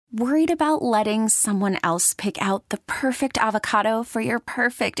Worried about letting someone else pick out the perfect avocado for your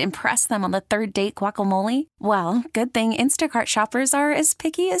perfect impress them on the third date guacamole? Well, good thing Instacart shoppers are as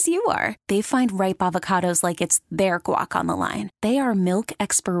picky as you are. They find ripe avocados like it's their guac on the line. They are milk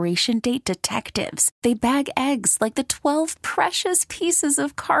expiration date detectives. They bag eggs like the 12 precious pieces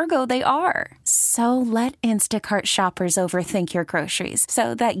of cargo they are. So let Instacart shoppers overthink your groceries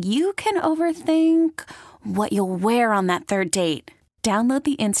so that you can overthink what you'll wear on that third date. Download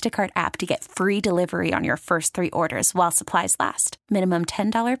the Instacart app to get free delivery on your first 3 orders while supplies last. Minimum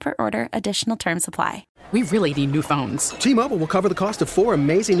 $10 per order. Additional terms apply. We really need new phones. T-Mobile will cover the cost of 4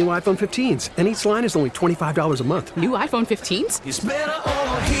 amazing new iPhone 15s, and each line is only $25 a month. New iPhone 15s? It's better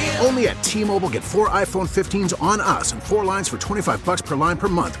over here. Only at T-Mobile, get 4 iPhone 15s on us and 4 lines for $25 per line per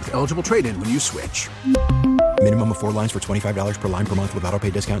month with eligible trade-in when you switch. Minimum of 4 lines for $25 per line per month with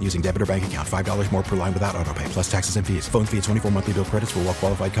autopay discount using debit or bank account. $5 more per line without autopay, plus taxes and fees. Phone fee at 24 monthly bill credits for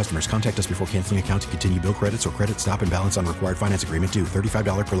well-qualified customers. Contact us before canceling account to continue bill credits or credit stop and balance on required finance agreement due.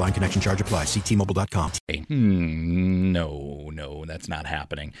 $35 per line connection charge applies. See T-Mobile.com. No, that's not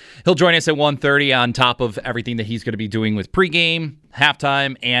happening. He'll join us at 1:30 on top of everything that he's going to be doing with pregame,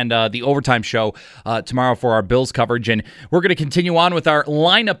 halftime, and the overtime show tomorrow for our Bills coverage. And we're going to continue on with our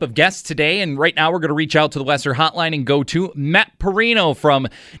lineup of guests today. And right now we're going to reach out to the Western Hotline and go to Matt Parrino from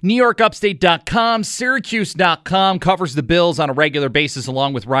NewYorkUpstate.com, Syracuse.com, covers the Bills on a regular basis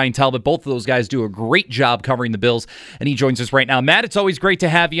along with Ryan Talbot. Both of those guys do a great job covering the Bills, and he joins us right now. Matt, it's always great to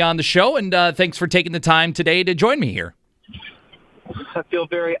have you on the show, and thanks for taking the time today to join me here. I feel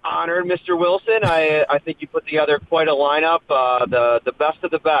very honored, Mr. Wilson. I think you put together quite a lineup, the best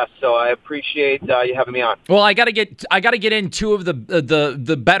of the best. So I appreciate you having me on. Well, I got to get in 2 of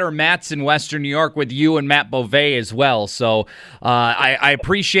the better Matts in Western New York with you and Matt Beauvais as well. So I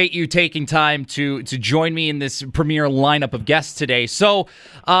appreciate you taking time to join me in this premier lineup of guests today. So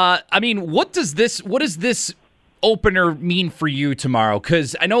what does this opener mean for you tomorrow?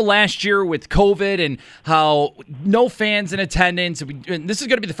 Because I know last year with COVID and how no fans in attendance, and this is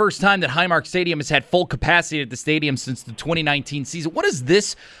going to be the first time that Highmark Stadium has had full capacity at the stadium since the 2019 season. What does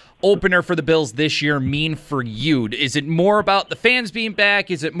this opener for the Bills this year mean for you? Is it more about the fans being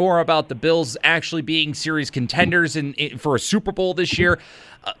back? Is it more about the Bills actually being series contenders for a Super Bowl this year?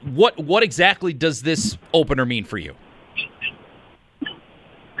 What exactly does this opener mean for you?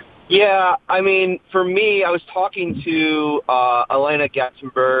 Yeah, for me, I was talking to Elena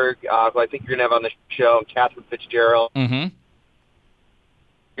Gatzenberg, who I think you're going to have on the show, and Catherine Fitzgerald, regular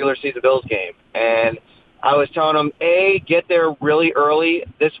season Bills game. And I was telling them, get there really early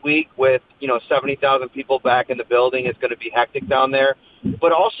this week with, 70,000 people back in the building. It's going to be hectic down there.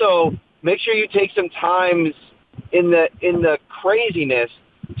 But also, make sure you take some time in the craziness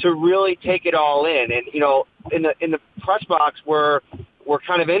to really take it all in. And, in the press box we're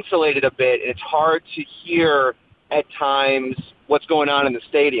kind of insulated a bit. It's hard to hear at times what's going on in the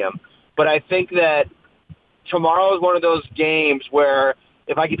stadium. But I think that tomorrow is one of those games where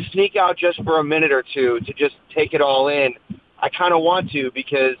if I could sneak out just for a minute or two to just take it all in, I kind of want to,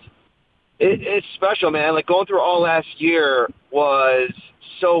 because it's special, man. Like, going through all last year was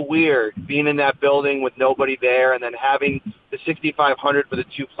so weird, being in that building with nobody there and then having the 6,500 for the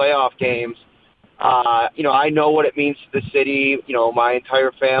 2 playoff games. I know what it means to the city. My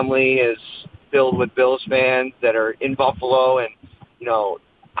entire family is filled with Bills fans that are in Buffalo and,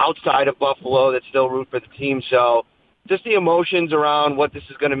 outside of Buffalo that still root for the team. So just the emotions around what this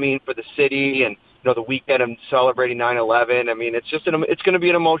is going to mean for the city and, the weekend of celebrating 9/11. It's going to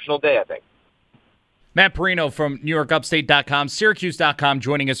be an emotional day, I think. Matt Parrino from NewYorkUpstate.com, Syracuse.com,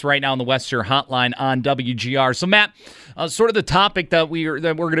 joining us right now on the Western Hotline on WGR. So, Matt, sort of the topic that we're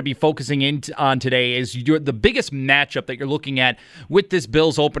going to be focusing on today is the biggest matchup that you're looking at with this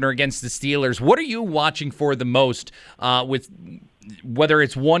Bills opener against the Steelers. What are you watching for the most with whether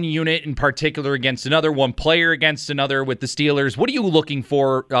it's one unit in particular against another, one player against another with the Steelers? What are you looking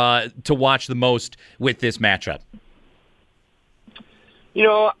for to watch the most with this matchup?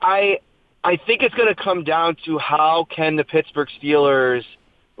 I think it's going to come down to how can the Pittsburgh Steelers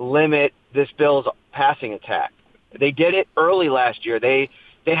limit this Bills passing attack. They did it early last year. They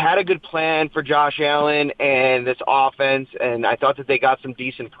had a good plan for Josh Allen and this offense, and I thought that they got some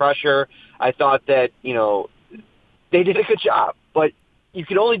decent pressure. I thought that, they did a good job. But you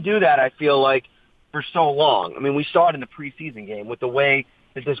can only do that, I feel like, for so long. We saw it in the preseason game with the way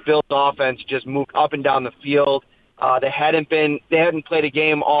that this Bills offense just moved up and down the field. They hadn't played a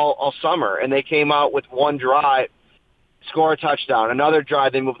game all summer, and they came out with one drive, score a touchdown, another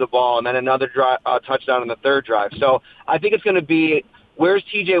drive they moved the ball, and then another touchdown on the third drive. So I think it's going to be, where's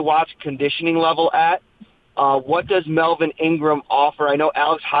TJ Watt's conditioning level at? What does Melvin Ingram offer? I know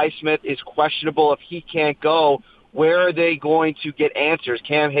Alex Highsmith is questionable if he can't go. Where are they going to get answers?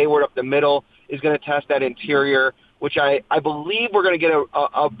 Cam Hayward up the middle is going to test that interior, which I believe we're going to get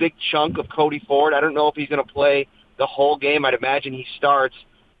a big chunk of Cody Ford. I don't know if he's going to play the whole game. I'd imagine he starts,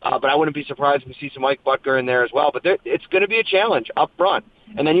 but I wouldn't be surprised if we see some Mike Butker in there as well. But it's going to be a challenge up front.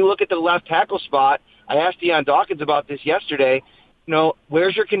 And then you look at the left tackle spot. I asked Deion Dawkins about this yesterday.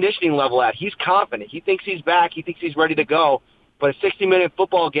 Where's your conditioning level at? He's confident. He thinks he's back. He thinks he's ready to go. But a 60-minute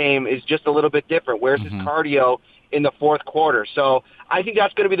football game is just a little bit different. Where's his cardio in the fourth quarter? So I think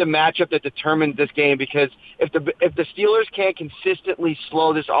that's going to be the matchup that determines this game, because if the Steelers can't consistently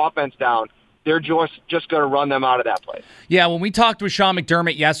slow this offense down, they're just going to run them out of that place. Yeah, when we talked with Sean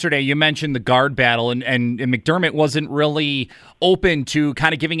McDermott yesterday, you mentioned the guard battle, and McDermott wasn't really open to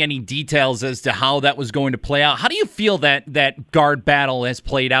kind of giving any details as to how that was going to play out. How do you feel that guard battle has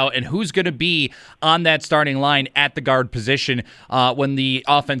played out, and who's going to be on that starting line at the guard position when the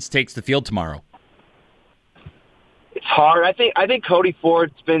offense takes the field tomorrow? It's hard. I think Cody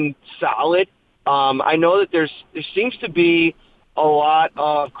Ford's been solid. I know that there seems to be a lot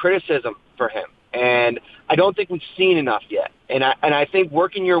of criticism for him, and I don't think we've seen enough yet. And I think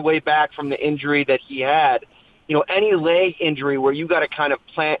working your way back from the injury that he had, any leg injury where you got to kind of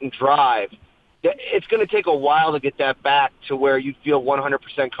plant and drive, it's going to take a while to get that back to where you feel 100%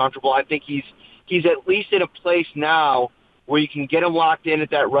 comfortable. I think he's at least in a place now where you can get him locked in at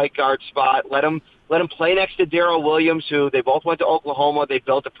that right guard spot. Let him play next to Darrell Williams, who they both went to Oklahoma. They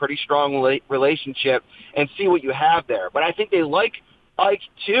built a pretty strong relationship, and see what you have there. But I think they like Ike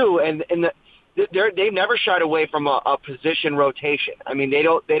too, and they've never shied away from a position rotation. I mean, they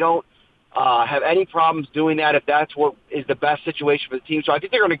don't have any problems doing that if that's what is the best situation for the team. So I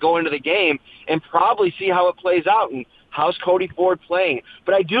think they're going to go into the game and probably see how it plays out and how's Cody Ford playing.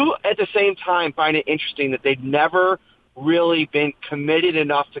 But I do at the same time find it interesting that they've never really been committed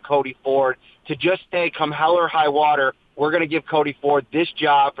enough to Cody Ford to just say, come hell or high water, we're going to give Cody Ford this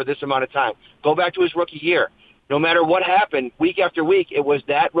job for this amount of time. Go back to his rookie year. No matter what happened, week after week, it was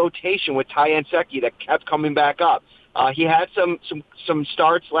that rotation with Ty Anseki that kept coming back up. He had some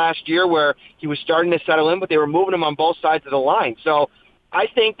starts last year where he was starting to settle in, but they were moving him on both sides of the line. So I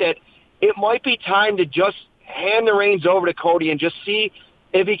think that it might be time to just hand the reins over to Cody and just see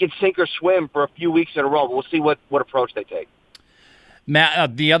if he can sink or swim for a few weeks in a row. We'll see what approach they take.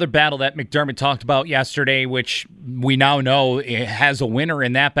 Matt, the other battle that McDermott talked about yesterday, which we now know has a winner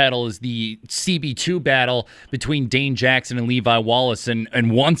in that battle, is the CB2 battle between Dane Jackson and Levi Wallace.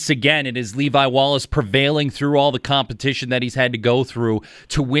 And once again, it is Levi Wallace prevailing through all the competition that he's had to go through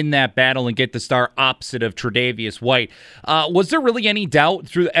to win that battle and get the start opposite of Tre'Davious White. Was there really any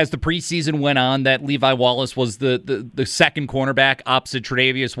doubt as the preseason went on that Levi Wallace was the second cornerback opposite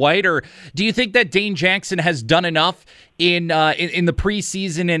Tre'Davious White? Or do you think that Dane Jackson has done enough in the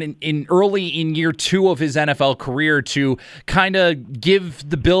preseason and in early in year two of his NFL career to kind of give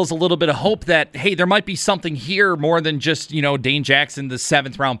the Bills a little bit of hope that, hey, there might be something here more than just, Dane Jackson, the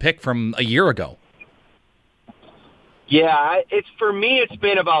 7th round pick from a year ago? Yeah, for me, it's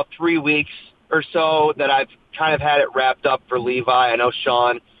been about 3 weeks or so that I've kind of had it wrapped up for Levi. I know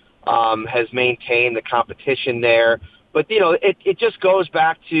Sean has maintained the competition there, but it just goes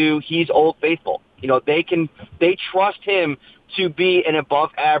back to he's Old Faithful. They trust him to be an above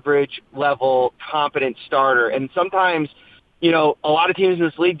average level competent starter. And sometimes, a lot of teams in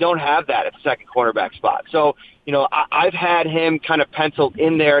this league don't have that at the second cornerback spot. So, I've had him kind of penciled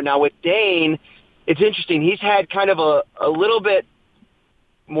in there. Now with Dane, it's interesting. He's had kind of a little bit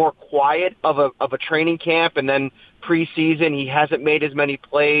more quiet of a training camp, and then preseason he hasn't made as many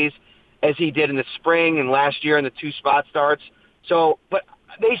plays as he did in the spring and last year in the 2 spot starts. So, but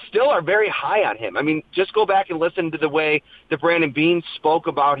they still are very high on him. I mean, just go back and listen to the way that Brandon Beane spoke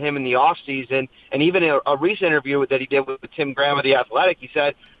about him in the offseason, and even a recent interview that he did with Tim Graham of The Athletic. He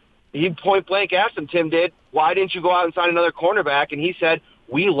said, he point blank asked him, Tim did, why didn't you go out and sign another cornerback? And he said,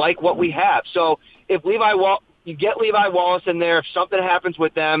 we like what we have. So if you get Levi Wallace in there, if something happens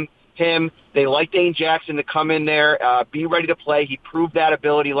with him, they like Dane Jackson to come in there, be ready to play. He proved that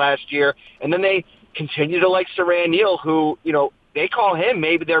ability last year. And then they continue to like Siran Neal, who, they call him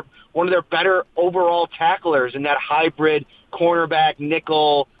maybe they're one of their better overall tacklers in that hybrid cornerback,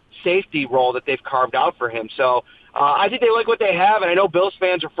 nickel, safety role that they've carved out for him. So I think they like what they have, and I know Bills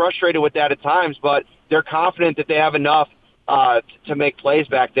fans are frustrated with that at times, but they're confident that they have enough to make plays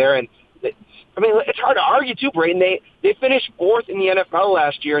back there. And it's hard to argue too, Brayden. They finished 4th in the NFL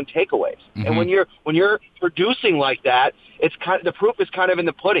last year in takeaways, and when you're producing like that, it's the proof is kind of in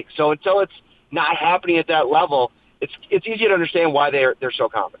the pudding. So until it's not happening at that level, it's easy to understand why they're so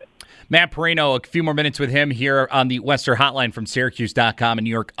confident. Matt Parrino, a few more minutes with him here on the Western Hotline from Syracuse.com and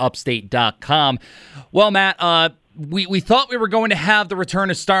NewYorkUpstate.com. Well, Matt, we thought we were going to have the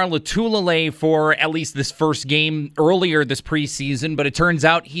return of Star Lotulelei for at least this first game earlier this preseason, but it turns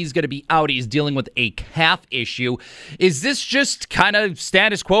out he's going to be out. He's dealing with a calf issue. Is this just kind of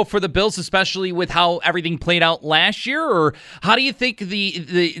status quo for the Bills, especially with how everything played out last year? Or how do you think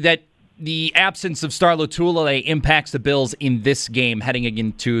that the absence of Star Lotulelei impacts the Bills in this game heading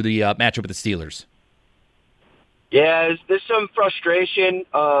into the matchup with the Steelers? Yeah, there's some frustration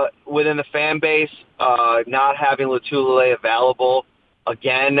within the fan base not having Lotulelei available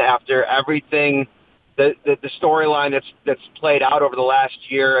again after everything, the storyline that's played out over the last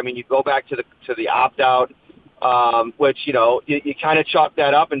year. I mean, you go back to the opt-out, which, you kind of chalk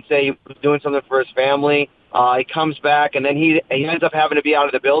that up and say he was doing something for his family. He comes back, and then he ends up having to be out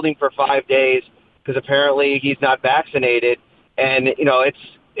of the building for 5 days because apparently he's not vaccinated. And,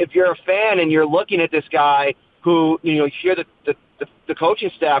 if you're a fan and you're looking at this guy who, you hear the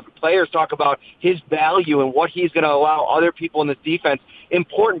coaching staff, players talk about his value and what he's going to allow other people in this defense,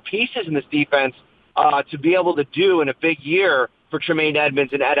 important pieces in this defense, to be able to do in a big year for Tremaine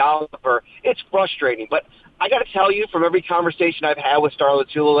Edmunds and Ed Oliver. It's frustrating. But I got to tell you, from every conversation I've had with Star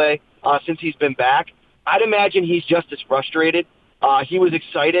Lotulelei since he's been back, I'd imagine he's just as frustrated. He was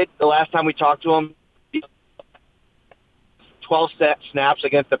excited the last time we talked to him, 12 snaps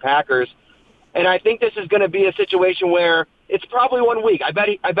against the Packers. And I think this is going to be a situation where it's probably 1 week. I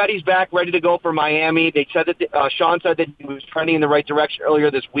bet he's back ready to go for Miami. They said that Sean said that he was trending in the right direction earlier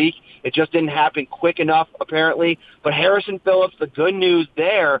this week. It just didn't happen quick enough, apparently. But Harrison Phillips, the good news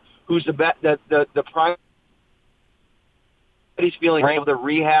there, who's the prime, he's feeling able to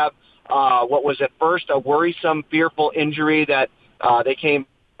rehab what was at first a worrisome, fearful injury that they came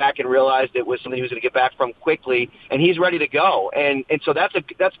back and realized it was something he was going to get back from quickly, and he's ready to go. And so that's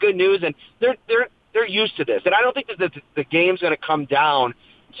good news, and they're used to this. And I don't think that the game's going to come down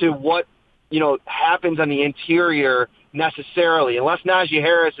to what happens on the interior necessarily, unless Najee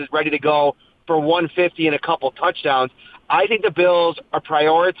Harris is ready to go for 150 and a couple touchdowns. I think the Bills are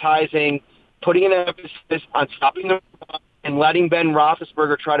prioritizing putting an emphasis on stopping the run and letting Ben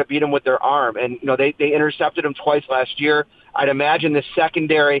Roethlisberger try to beat him with their arm. And, they intercepted him twice last year. I'd imagine the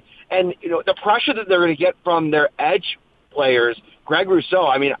secondary and, the pressure that they're going to get from their edge players, Greg Rousseau,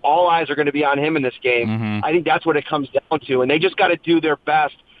 I mean, all eyes are going to be on him in this game. Mm-hmm. I think that's what it comes down to. And they just got to do their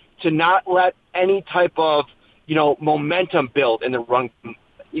best to not let any type of, momentum build in the run.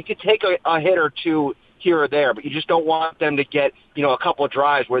 You could take a hit or two here or there, but you just don't want them to get, a couple of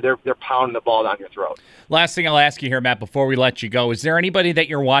drives where they're pounding the ball down your throat. Last thing I'll ask you here, Matt, before we let you go, is there anybody that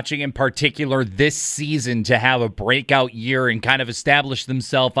you're watching in particular this season to have a breakout year and kind of establish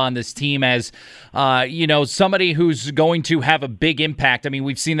themselves on this team as, somebody who's going to have a big impact? I mean,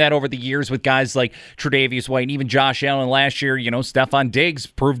 we've seen that over the years with guys like Tre'Davious White and even Josh Allen last year. Stephon Diggs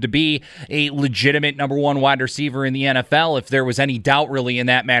proved to be a legitimate number one wide receiver in the NFL, if there was any doubt really in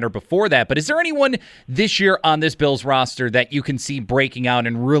that matter before that. But is there anyone this year on this Bills roster that you can see breaking out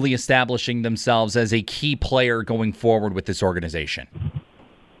and really establishing themselves as a key player going forward with this organization?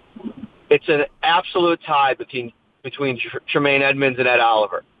 It's an absolute tie between Tremaine Edmunds and Ed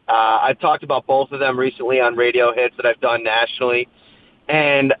Oliver. I've talked about both of them recently on radio hits that I've done nationally.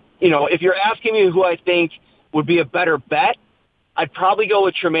 And, if you're asking me who I think would be a better bet, I'd probably go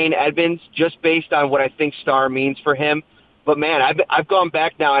with Tremaine Edmunds just based on what I think Star means for him. But, man, I've gone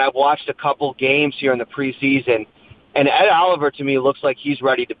back now and I've watched a couple games here in the preseason, and Ed Oliver, to me, looks like he's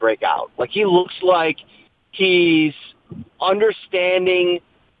ready to break out. Like, he looks like he's understanding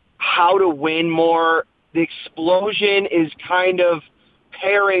how to win more. The explosion is kind of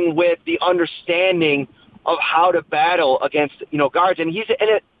pairing with the understanding of how to battle against, guards. And he's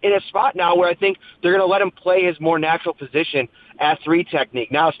in a spot now where I think they're going to let him play his more natural position at 3 technique.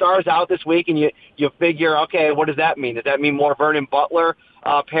 Now, Star's out this week, and you figure, okay, what does that mean? Does that mean more Vernon Butler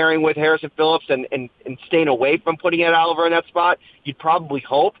pairing with Harrison Phillips and staying away from putting Ed Oliver in that spot? You'd probably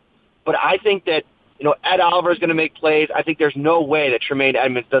hope. But I think that, Ed Oliver is going to make plays. I think there's no way that Tremaine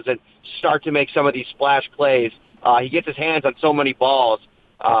Edmunds doesn't start to make some of these splash plays. He gets his hands on so many balls.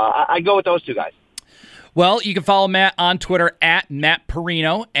 I go with those two guys. Well, you can follow Matt on Twitter at Matt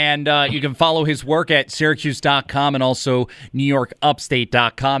Parrino, and you can follow his work at Syracuse.com and also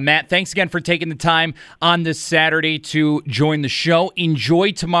NewYorkUpstate.com. Matt, thanks again for taking the time on this Saturday to join the show.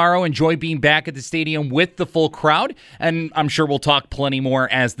 Enjoy tomorrow. Enjoy being back at the stadium with the full crowd, and I'm sure we'll talk plenty more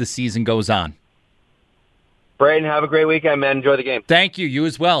as the season goes on. Braden, have a great weekend, man. Enjoy the game. Thank you. You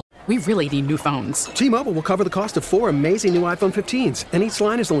as well. We really need new phones. T-Mobile will cover the cost of 4 amazing new iPhone 15s, and each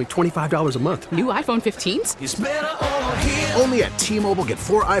line is only $25 a month. New iPhone 15s? Only at T-Mobile, get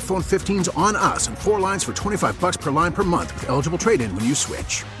 4 iPhone 15s on us and 4 lines for $25 per line per month with eligible trade-in when you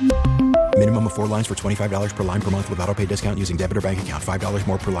switch. Minimum of 4 lines for $25 per line per month with autopay discount using debit or bank account. $5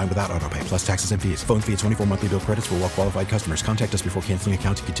 more per line without autopay, plus taxes and fees. Phone fee at 24 monthly bill credits for well-qualified customers. Contact us before canceling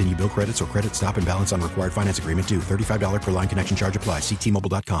account to continue bill credits or credit stop and balance on required finance agreement due. $35 per line connection charge applies. See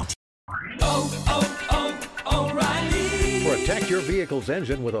T-Mobile.com. O'Reilly. Protect your vehicle's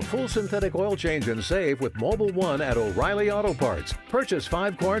engine with a full synthetic oil change and save with Mobil 1 at O'Reilly Auto Parts. Purchase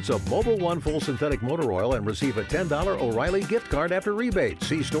 5 quarts of Mobil 1 full synthetic motor oil and receive a $10 O'Reilly gift card after rebate.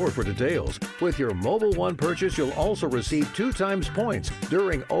 See store for details. With your Mobil 1 purchase, you'll also receive 2 times points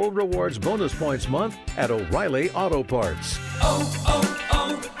during O Rewards Bonus Points Month at O'Reilly Auto Parts.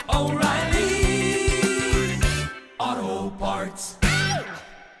 O'Reilly Auto Parts.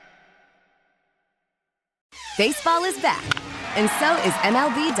 Baseball is back, and so is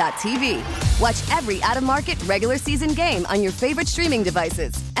MLB.tv. Watch every out-of-market regular season game on your favorite streaming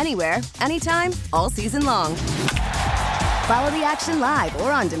devices, anywhere, anytime, all season long. Follow the action live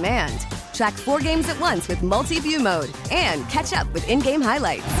or on demand. Track 4 games at once with multi-view mode and catch up with in-game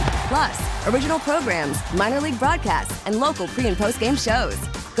highlights. Plus, original programs, minor league broadcasts, and local pre- and post-game shows.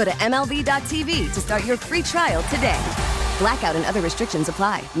 Go to MLB.tv to start your free trial today. Blackout and other restrictions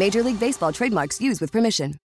apply. Major League Baseball trademarks used with permission.